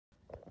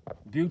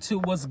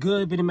YouTube, what's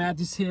good? Vinny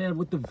Matthews here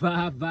with the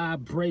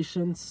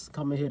vibrations,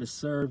 coming here to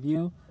serve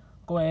you.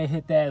 Go ahead and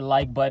hit that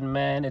like button,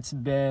 man. It's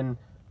been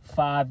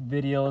 5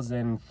 videos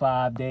in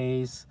 5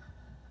 days.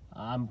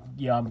 I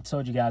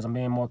told you guys I'm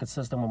being more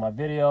consistent with my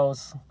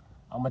videos.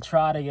 I'm gonna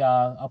try to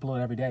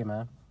upload every day,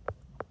 man.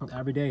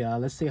 Every day.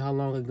 Let's see how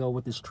long I go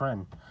with this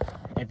trend.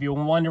 If you're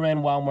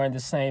wondering why I'm wearing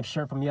the same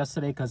shirt from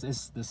yesterday, because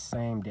it's the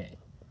same day.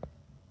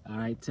 All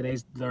right,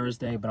 today's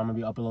Thursday, but I'm gonna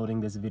be uploading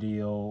this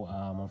video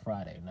on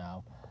Friday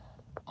now.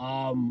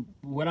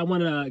 What I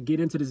want to get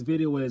into this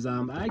video is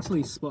I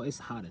actually spoke. It's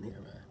hot in here,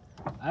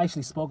 man. I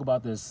actually spoke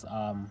about this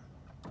a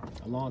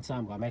long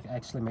time ago. I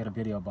actually made a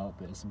video about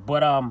this,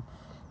 but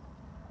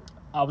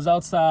I was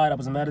outside. I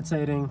was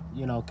meditating,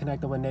 you know,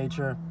 connecting with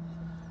nature,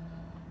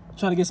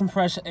 trying to get some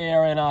fresh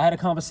air, and I had a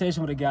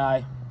conversation with a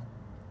guy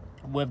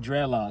with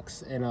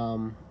dreadlocks,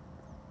 and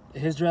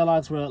his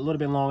dreadlocks were a little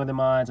bit longer than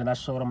mine, and I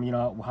showed him, you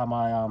know, how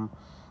my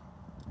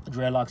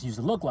dreadlocks used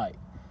to look like.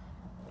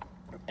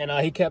 And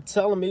he kept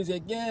telling me, he's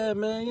like, yeah,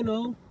 man, you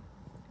know,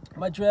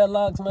 my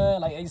dreadlocks,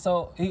 man. Like,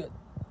 so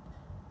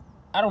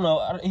I don't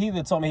know. He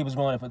either told me he was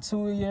growing it for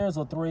 2 years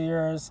or 3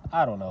 years.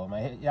 I don't know,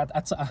 man.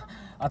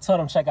 I told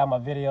him check out my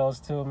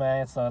videos too,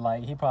 man. So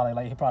like, he probably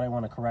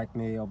want to correct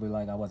me or be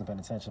like, I wasn't paying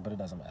attention, but it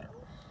doesn't matter.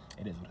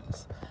 It is what it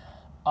is.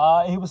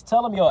 He was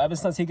telling me, yo, ever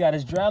since he got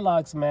his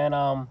dreadlocks,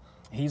 man,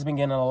 he's been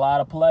getting a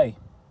lot of play.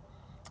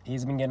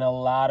 He's been getting a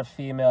lot of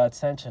female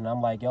attention.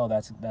 I'm like, yo,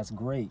 that's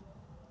great.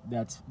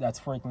 That's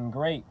freaking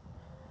great.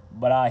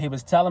 But he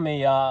was telling me,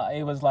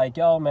 he was like,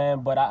 yo,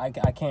 man, but I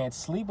can't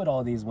sleep with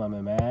all these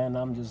women, man. And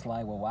I'm just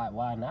like, well,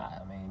 why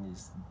not? I mean,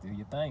 just do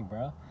your thing,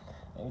 bro.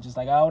 And it's just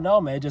like, I don't know,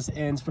 man. It just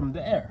ends from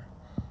there.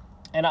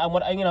 And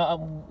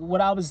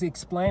what I was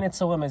explaining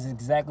to him is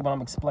exactly what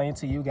I'm explaining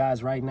to you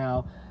guys right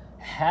now.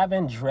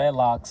 Having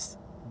dreadlocks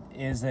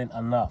isn't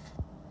enough,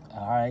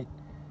 all right?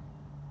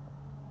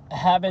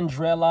 Having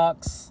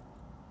dreadlocks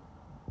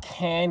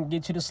can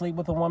get you to sleep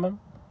with a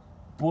woman,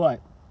 but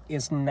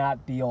it's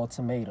not the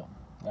ultimatum,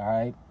 all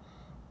right?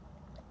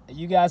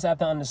 You guys have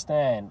to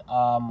understand,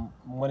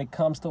 when it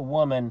comes to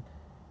women,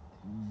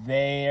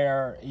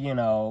 they're, you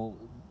know,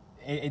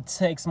 it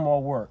takes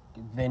more work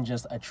than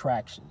just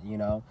attraction, you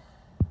know?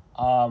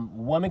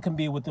 Women can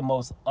be with the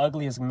most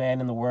ugliest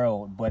man in the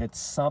world, but it's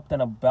something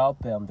about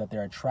them that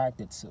they're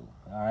attracted to,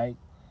 all right?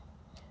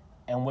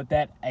 And what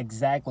that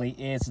exactly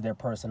is their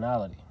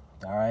personality,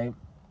 all right?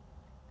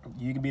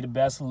 You can be the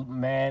best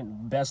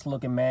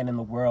looking man in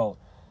the world,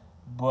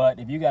 but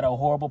if you got a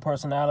horrible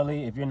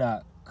personality, if you're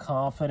not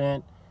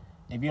confident,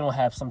 if you don't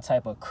have some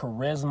type of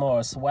charisma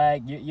or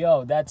swag, it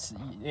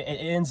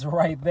ends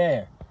right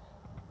there.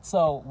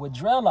 So with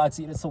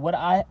dreadlocks, so what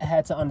I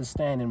had to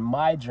understand in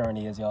my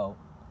journey is, yo,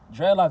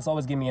 dreadlocks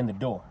always get me in the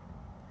door.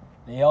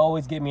 They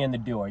always get me in the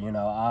door, you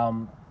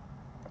know.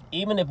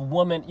 Even if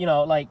women, you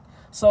know, like,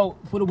 so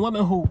for the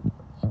women who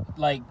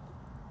like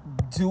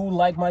do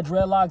like my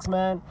dreadlocks,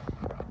 man,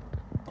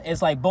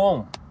 it's like,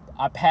 boom,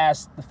 I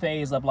passed the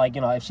phase of, like,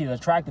 you know, if she's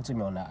attracted to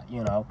me or not,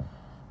 you know.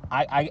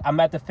 I'm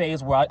at the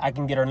phase where I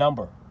can get her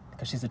number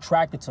because she's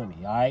attracted to me,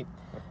 all right?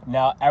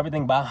 Now,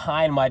 everything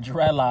behind my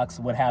dreadlocks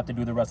would have to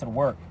do the rest of the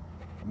work.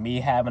 Me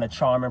having a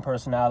charming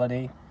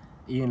personality,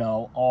 you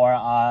know, or,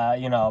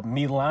 you know,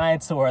 me lying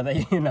to her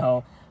that, you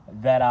know,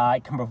 that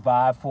I can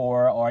provide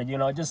for, or, you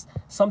know, just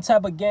some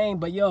type of game.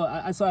 But,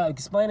 yo, so I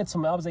explained it to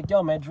me. I was like,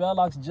 yo, man,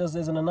 dreadlocks just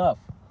isn't enough,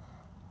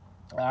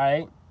 all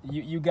right?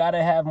 You got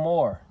to have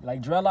more.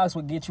 Like, dreadlocks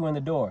will get you in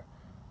the door,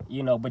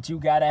 you know, but you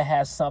got to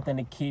have something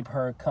to keep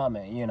her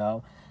coming, you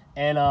know.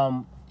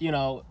 And, you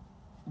know,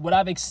 what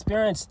I've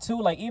experienced, too,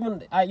 like,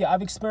 even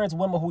I've experienced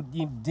women who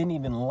didn't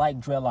even like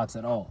dreadlocks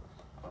at all.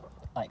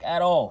 Like,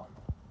 at all,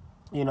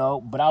 you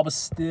know, but I was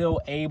still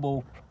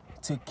able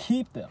to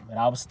keep them, and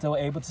I was still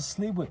able to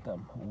sleep with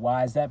them.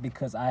 Why is that?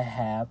 Because I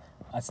have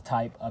a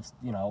type of,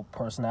 you know,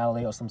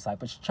 personality or some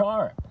type of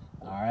charm.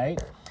 All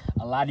right,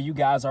 a lot of you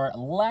guys are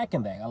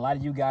lacking that. A lot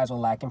of you guys are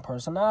lacking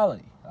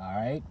personality. All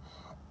right,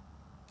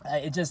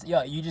 it's just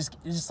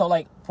so,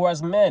 like, for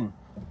us men,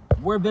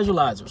 we're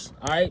visualizers.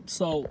 All right,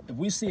 so if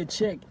we see a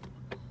chick,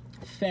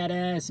 fat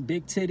ass,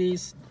 big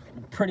titties,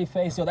 pretty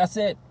face, yo, that's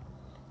it.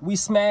 We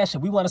smash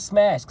it. We want to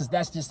smash because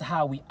that's just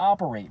how we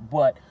operate.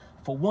 But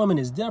for women,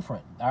 it's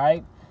different. All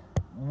right,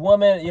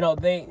 women, you know,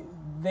 they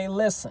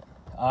listen.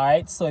 All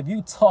right, so if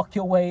you talk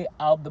your way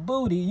out the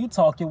booty, you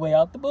talk your way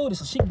out the booty.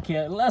 So she can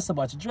care less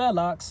about your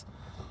dreadlocks.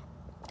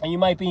 And you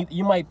might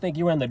think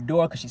you're in the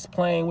door because she's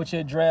playing with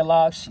your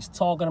dreadlocks. She's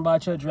talking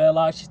about your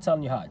dreadlocks. She's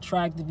telling you how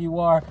attractive you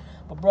are.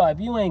 But bro, if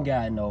you ain't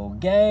got no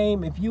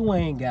game, if you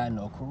ain't got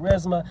no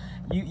charisma,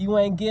 you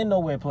ain't getting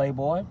nowhere,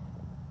 playboy.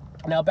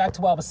 Now back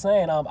to what I was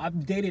saying.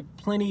 I've dated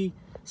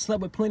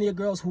slept with plenty of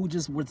girls who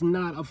just was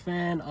not a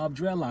fan of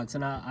dreadlocks,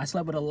 and I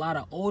slept with a lot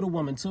of older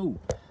women too.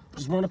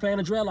 Just weren't a fan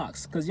of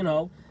dreadlocks because, you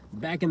know,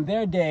 back in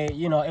their day,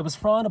 you know, it was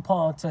frowned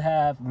upon to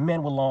have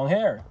men with long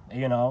hair,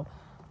 you know.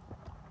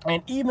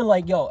 And even,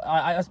 like, yo,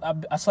 I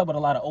slept with a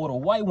lot of older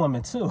white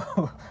women too.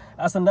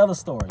 That's another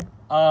story.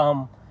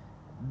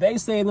 they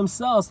say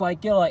themselves,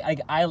 like, you know, like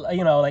I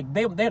you know, like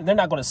they're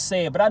not gonna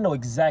say it, but I know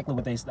exactly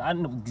what I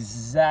know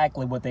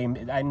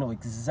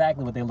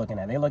exactly what they're looking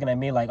at. They're looking at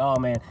me like, oh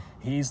man,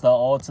 he's the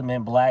ultimate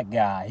black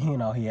guy. You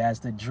know, he has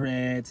the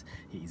dreads,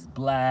 he's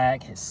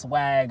black, his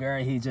swagger,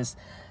 he just,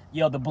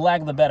 yo, the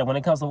blacker the better. When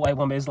it comes to white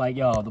women, it's like,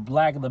 yo, the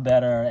blacker the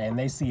better. And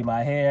they see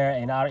my hair,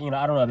 and I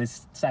don't know,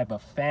 this type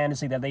of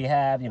fantasy that they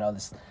have, you know,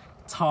 this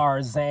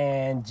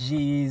Tarzan,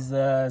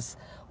 Jesus.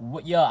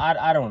 Yo,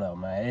 I don't know,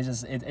 man. It's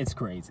just, it's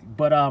crazy.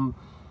 But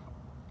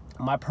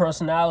my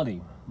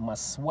personality, my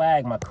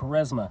swag, my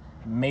charisma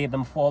made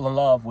them fall in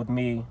love with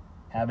me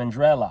having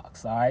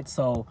dreadlocks. All right,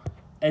 so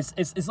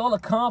it's all a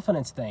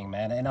confidence thing,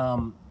 man.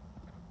 And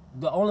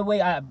the only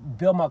way I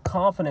build my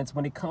confidence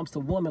when it comes to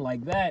women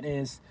like that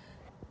is,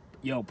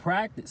 yo,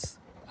 practice.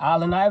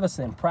 Allen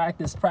Iverson,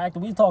 practice.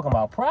 We talking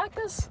about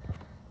practice?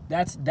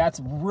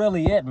 That's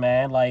really it,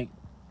 man. Like,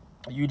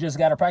 you just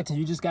gotta practice.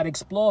 You just gotta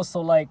explore.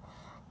 So like,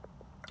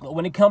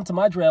 when it comes to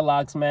my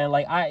dreadlocks, man,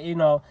 like you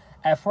know,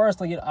 at first,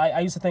 like, I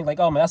used to think like,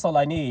 oh man, that's all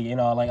I need. You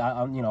know, like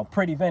I'm, you know,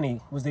 Pretty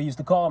Vinny was they used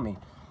to call me.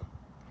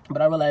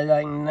 But I realized,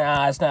 like,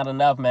 nah, it's not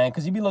enough, man.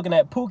 Because you be looking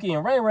at Pookie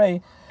and Ray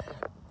Ray,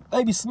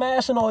 they be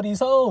smashing all these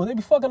hoes. They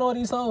be fucking all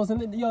these hoes.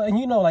 And,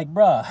 you know, like,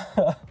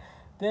 bruh,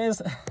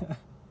 there's,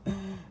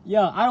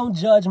 yo, I don't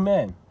judge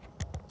men.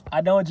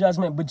 I don't judge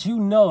men. But you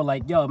know,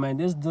 like, yo, man,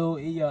 this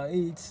dude,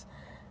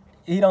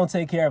 he don't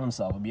take care of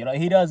himself. You know,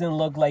 he doesn't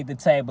look like the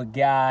type of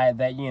guy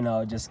that, you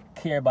know, just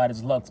care about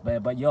his looks,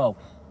 man. But, yo,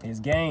 his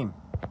game.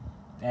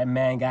 That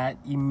man got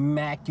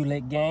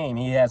immaculate game.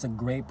 He has a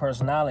great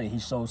personality. He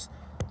shows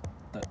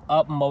the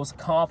utmost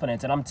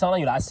confidence. And I'm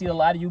telling you, I see a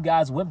lot of you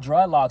guys with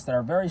dreadlocks that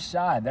are very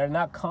shy. They're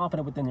not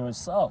confident within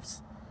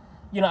yourselves.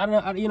 You know, I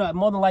don't know, you know,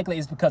 more than likely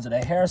it's because of the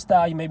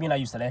hairstyle. Maybe you're not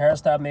used to the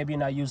hairstyle. Maybe you're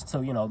not used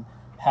to, you know,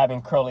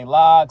 having curly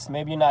locks.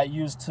 Maybe you're not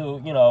used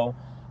to, you know,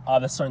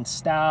 the certain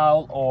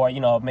style, or, you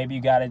know, maybe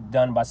you got it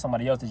done by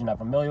somebody else that you're not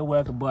familiar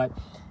with. But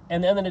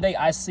at the end of the day,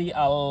 I see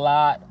a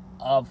lot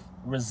of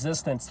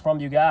resistance from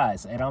you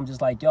guys, and I'm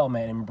just like, yo,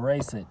 man,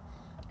 embrace it.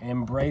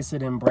 Embrace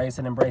it, embrace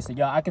it, embrace it.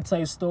 Yo, I could tell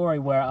you a story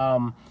where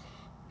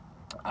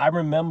I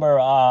remember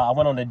I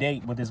went on a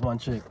date with this one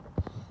chick,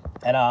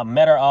 and I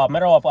met her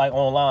off like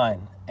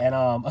online,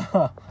 and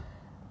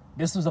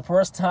this was the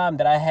first time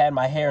that I had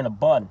my hair in a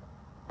bun,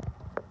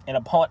 in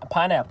a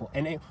pineapple.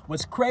 And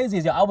what's crazy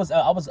is, yo, I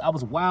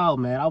was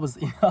wild, man. I was,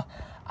 it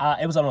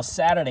was on a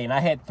Saturday, and I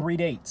had 3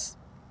 dates.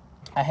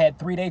 I had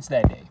 3 dates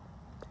that day.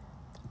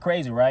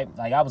 Crazy, right?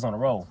 Like, I was on a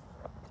roll,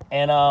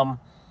 and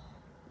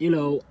you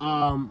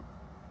know,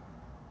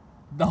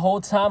 the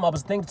whole time I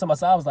was thinking to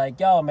myself, I was like,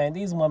 yo, man,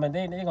 these women,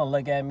 they're gonna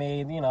look at me,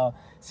 you know,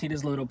 see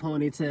this little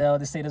ponytail,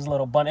 they see this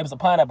little bun. It was a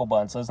pineapple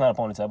bun, so it's not a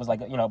ponytail. It was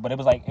like, you know, but it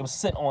was like, it was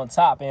sitting on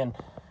top. And,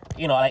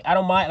 you know, like, I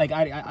don't mind, like,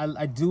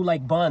 I do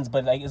like buns,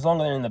 but like, as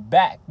long as they're in the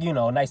back, you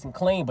know, nice and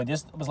clean. But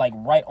this was like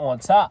right on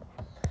top.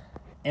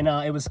 And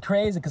it was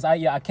crazy because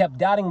I kept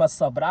doubting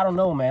myself, but I don't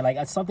know, man.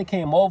 Like, something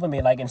came over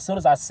me. Like, as soon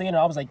as I seen it,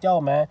 I was like,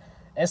 yo, man,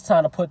 it's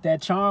time to put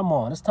that charm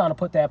on. It's time to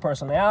put that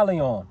personality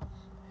on.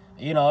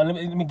 You know, let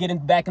me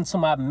get back into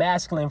my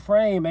masculine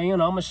frame, man. You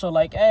know, I'm gonna show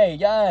like, hey,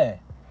 yeah,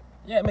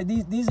 man,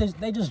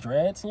 they just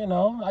dreads, you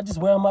know. I just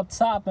wear them up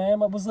top, man.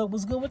 But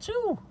what's good with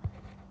you?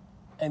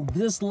 And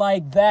just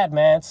like that,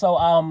 man.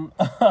 So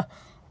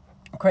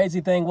crazy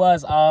thing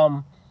was,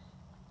 the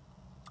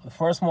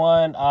first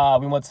one,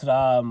 we went to the,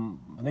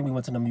 I think we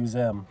went to the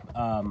museum.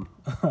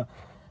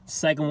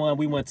 Second one,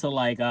 we went to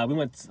like, we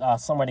went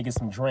somewhere to get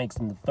some drinks.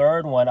 And the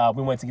third one,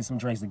 we went to get some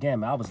drinks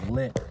again, man. I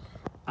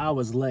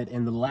was lit.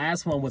 And the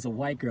last one was a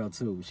white girl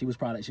too. She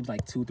was like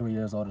 2-3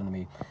 years older than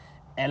me.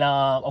 And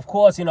of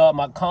course, you know,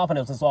 my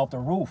confidence was off the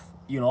roof.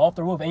 You know, off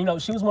the roof. And you know,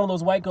 she was one of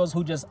those white girls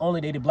who just only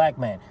dated black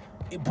men.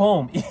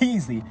 Boom,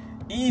 easy,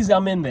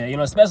 I'm in there. You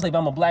know, especially if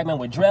I'm a black man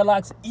with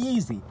dreadlocks,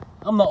 easy.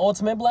 I'm the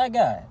ultimate black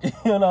guy.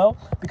 You know,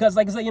 because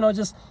like I said, you know,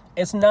 just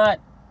it's not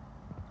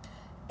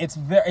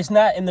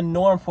in the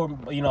norm for,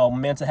 you know,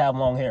 men to have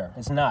long hair.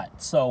 It's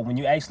not. So when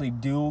you actually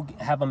do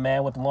have a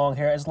man with long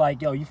hair, it's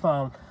like, yo, you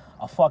found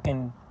a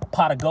fucking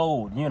pot of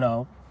gold, you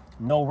know,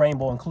 no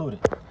rainbow included.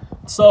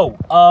 So,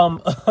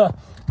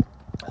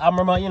 I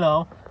remember, you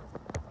know,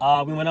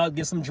 we went out to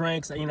get some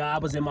drinks. You know, I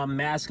was in my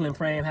masculine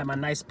frame, had my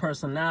nice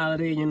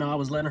personality. You know, I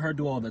was letting her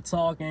do all the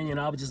talking. You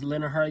know, I was just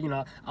letting her, you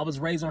know, I was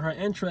raising her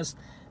interest.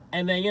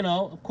 And then, you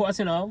know, of course,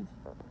 you know,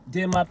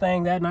 did my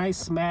thing that night,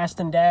 smashed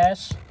and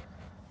dashed.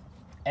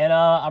 And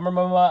I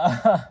remember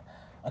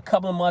a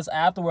couple of months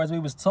afterwards, we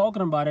was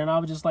talking about it, and I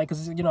was just like,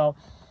 cause you know,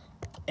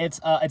 it's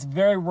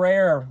very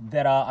rare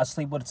that I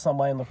sleep with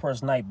somebody on the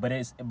first night, but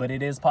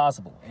it is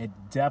possible. It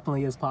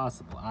definitely is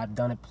possible. I've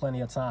done it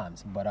plenty of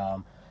times. But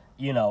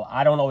you know,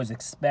 I don't always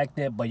expect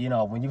it, but, you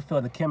know, when you feel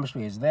the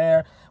chemistry is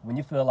there, when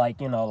you feel like,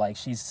 you know, like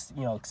she's,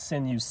 you know,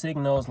 sending you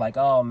signals like,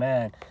 oh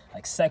man,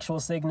 like sexual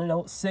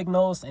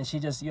signals, and she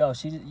just,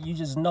 you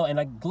just know. And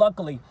like,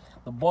 luckily,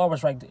 the bar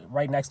was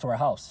right next to her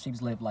house. She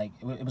was lived like,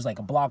 it was like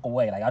a block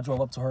away. Like, I drove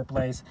up to her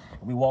place,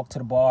 we walked to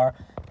the bar,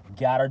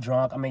 got her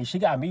drunk. I mean, she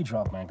got me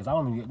drunk, man, because I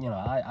don't, you know,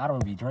 I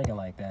don't be drinking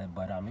like that,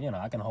 but, you know,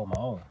 I can hold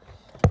my own.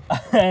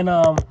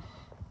 And,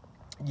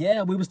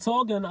 yeah, we was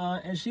talking,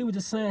 and she was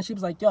just saying, she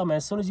was like, yo, man,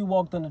 as soon as you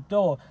walked in the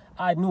door,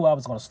 I knew I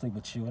was going to sleep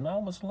with you. And I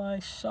was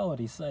like,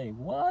 shorty, say,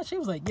 what? She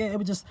was like, yeah, it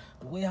was just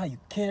the way how you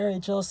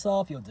carried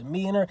yourself, your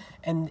demeanor,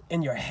 and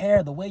your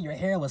hair, the way your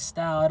hair was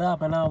styled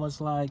up. And I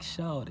was like,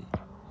 shorty,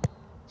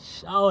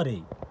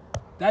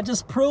 that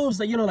just proves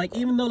that, you know, like,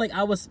 even though, like,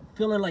 I was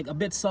feeling, like, a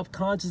bit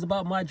self-conscious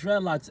about my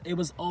dreadlocks, it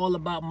was all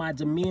about my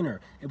demeanor.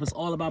 It was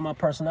all about my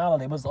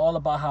personality. It was all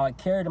about how I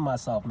carried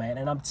myself, man.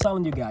 And I'm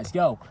telling you guys,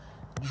 yo,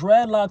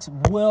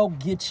 dreadlocks will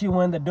get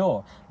you in the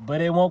door,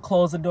 but it won't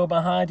close the door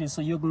behind you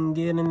so you can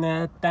get in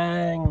that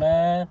thing,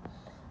 man.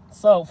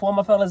 So for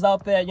my fellas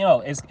out there, you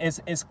know,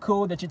 it's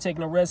cool that you're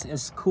taking a risk.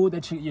 It's cool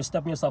that you're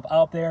stepping yourself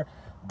out there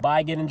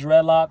by getting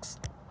dreadlocks.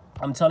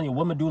 I'm telling you,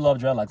 women do love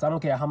dreadlocks. I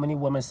don't care how many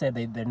women said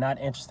they're not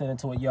interested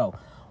into it. Yo,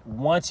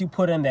 once you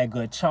put in that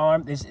good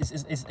charm,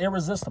 it's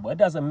irresistible. It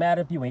doesn't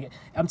matter if you ain't.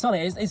 I'm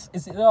telling you,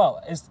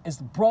 it's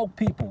broke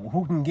people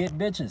who can get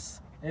bitches.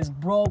 It's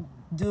broke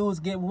dudes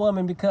get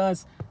women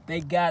because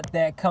they got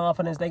that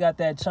confidence, they got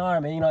that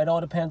charm. And, you know, it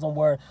all depends on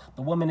where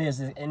the woman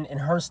is in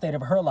her state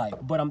of her life.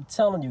 But I'm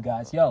telling you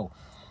guys, yo,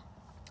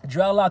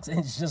 dreadlocks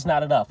is just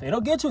not enough. It'll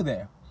get you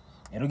there.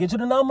 It'll get you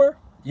the number.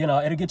 You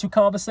know, it'll get you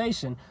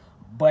conversation.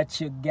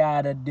 But you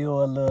gotta do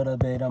a little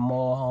bit of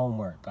more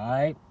homework, all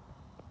right?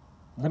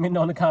 Let me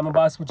know in the comment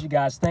box what you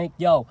guys think.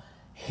 Yo,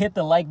 hit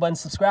the like button,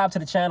 subscribe to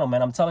the channel,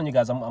 man. I'm telling you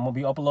guys, I'm gonna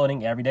be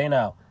uploading every day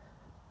now.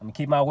 I'm gonna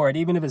keep my word,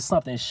 even if it's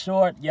something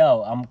short.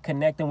 Yo, I'm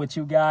connecting with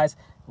you guys.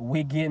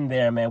 We getting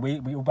there, man.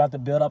 We about to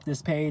build up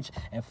this page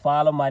and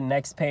follow my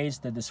next page.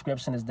 The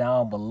description is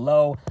down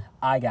below.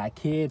 I got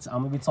kids.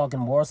 I'm gonna be talking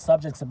more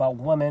subjects about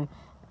women,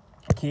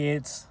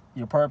 kids,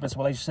 your purpose,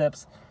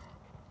 relationships,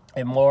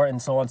 and more,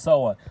 and so on and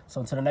so on.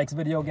 So until the next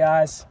video,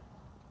 guys,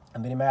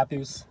 I'm Benny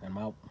Matthews, and I'm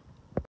out.